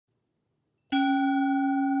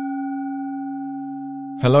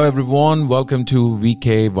Hello everyone, welcome to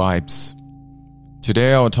VK Vibes.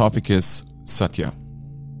 Today our topic is Satya.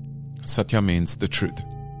 Satya means the truth.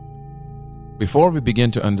 Before we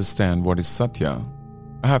begin to understand what is Satya,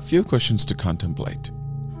 I have few questions to contemplate.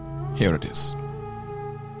 Here it is.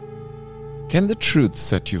 Can the truth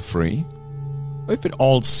set you free? Or if it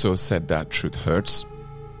also said that truth hurts?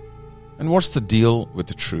 And what's the deal with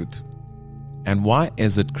the truth? And why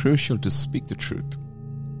is it crucial to speak the truth?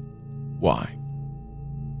 Why?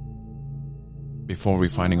 Before we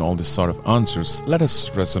finding all these sort of answers, let us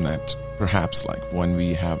resonate, perhaps like when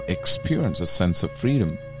we have experienced a sense of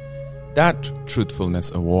freedom. That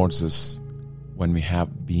truthfulness awards us when we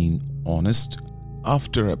have been honest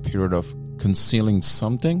after a period of concealing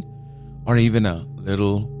something or even a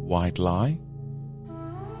little white lie.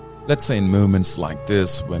 Let's say in moments like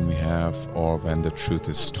this, when we have or when the truth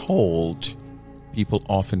is told, people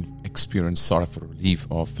often experience sort of a relief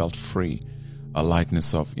or felt free. A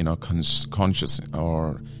lightness of conscious,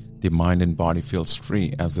 or the mind and body feels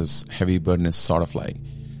free as this heavy burden is sort of like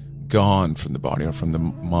gone from the body or from the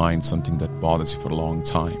mind, something that bothers you for a long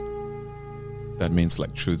time. That means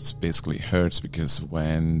like truth basically hurts, because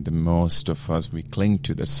when the most of us we cling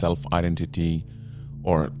to the self-identity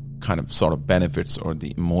or kind of sort of benefits or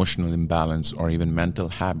the emotional imbalance or even mental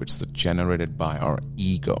habits that generated by our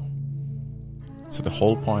ego. So the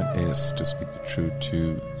whole point is to speak the truth,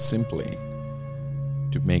 to simply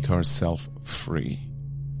to make ourselves free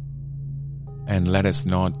and let us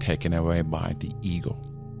not taken away by the ego.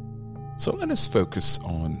 So let us focus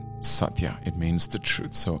on Satya. It means the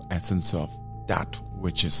truth. So essence of that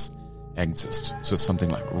which is exists. So something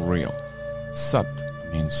like real. Sat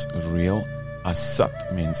means real.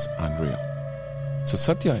 Asat means unreal. So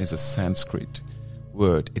Satya is a Sanskrit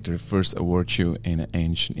word. It refers a virtue in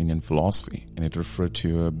ancient Indian philosophy, and it referred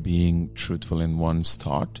to being truthful in one's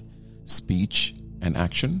thought, speech, and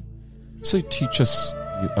action. So it teaches us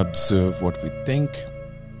to observe what we think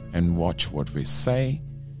and watch what we say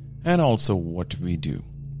and also what we do.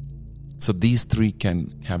 So these three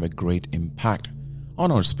can have a great impact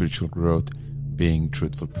on our spiritual growth, being a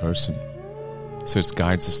truthful person. So it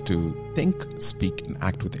guides us to think, speak, and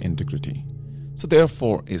act with integrity. So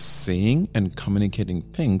therefore is saying and communicating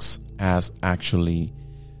things as actually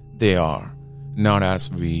they are, not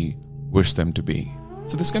as we wish them to be.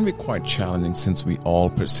 So this can be quite challenging since we all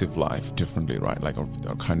perceive life differently, right? Like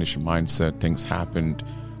our conditioned mindset, things happened,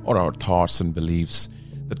 or our thoughts and beliefs,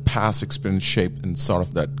 that past experience shape and sort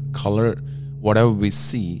of that color, whatever we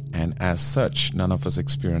see, and as such, none of us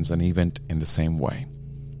experience an event in the same way.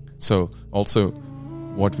 So also,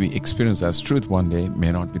 what we experience as truth one day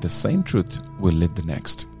may not be the same truth we'll live the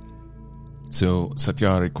next. So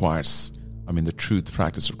Satya requires, the truth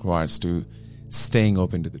practice requires to staying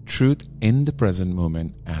open to the truth in the present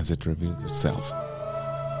moment as it reveals itself.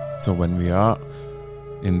 So when we are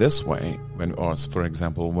in this way, for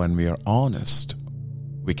example, when we are honest,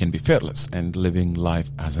 we can be fearless and living life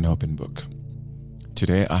as an open book.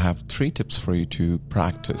 Today I have 3 tips for you to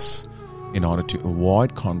practice in order to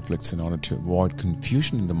avoid conflicts, in order to avoid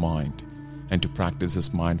confusion in the mind, and to practice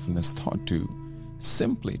this mindfulness thought to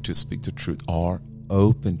simply to speak the truth or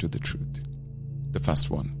open to the truth. The first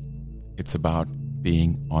one, it's about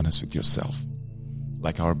being honest with yourself.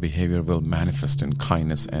 Like our behavior will manifest in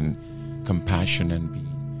kindness and compassion and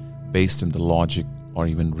be based in the logic or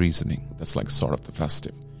even reasoning. That's like sort of the first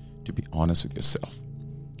step, to be honest with yourself.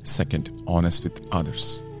 Second, honest with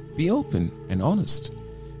others. Be open and honest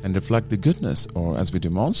and reflect the goodness, or as we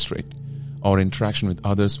demonstrate, our interaction with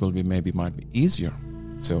others will be might be easier.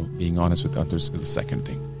 So being honest with others is the second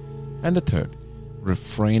thing. And the third,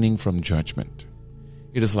 refraining from judgment.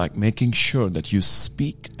 It is like making sure that you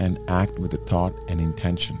speak and act with a thought and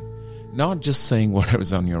intention, not just saying whatever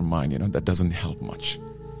is on your mind. That doesn't help much.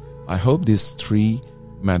 I hope these 3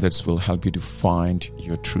 methods will help you to find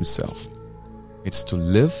your true self. It's to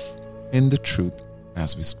live in the truth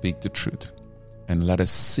as we speak the truth, and let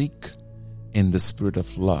us seek in the spirit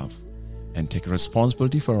of love and take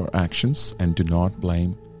responsibility for our actions, and do not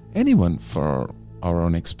blame anyone for our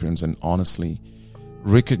own experience, and honestly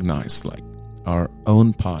recognize our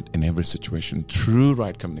own part in every situation through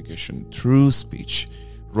right communication, through speech,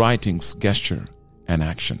 writings, gesture, and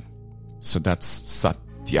action. So that's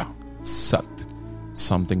Satya. Sat,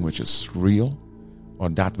 something which is real, or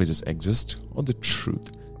that which is exist, or the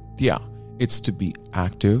truth. Tya, it's to be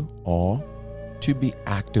active, or to be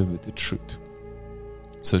active with the truth.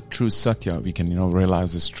 So through Satya, we can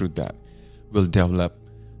realize this truth that will develop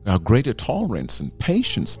a greater tolerance and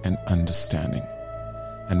patience and understanding.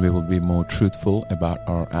 And we will be more truthful about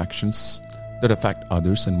our actions that affect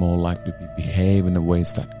others, and more likely to behave in the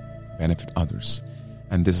ways that benefit others.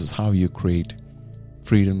 And this is how you create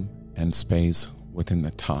freedom and space within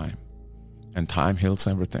the time. And time heals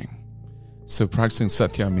everything. So practicing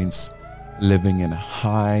Satya means living in a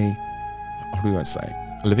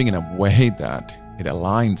living in a way that it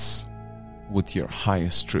aligns with your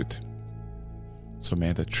highest truth. So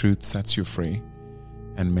may the truth sets you free,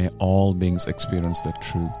 and may all beings experience the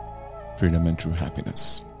true freedom and true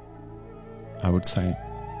happiness. I would say,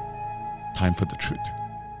 time for the truth.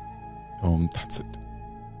 Om Tat Sat.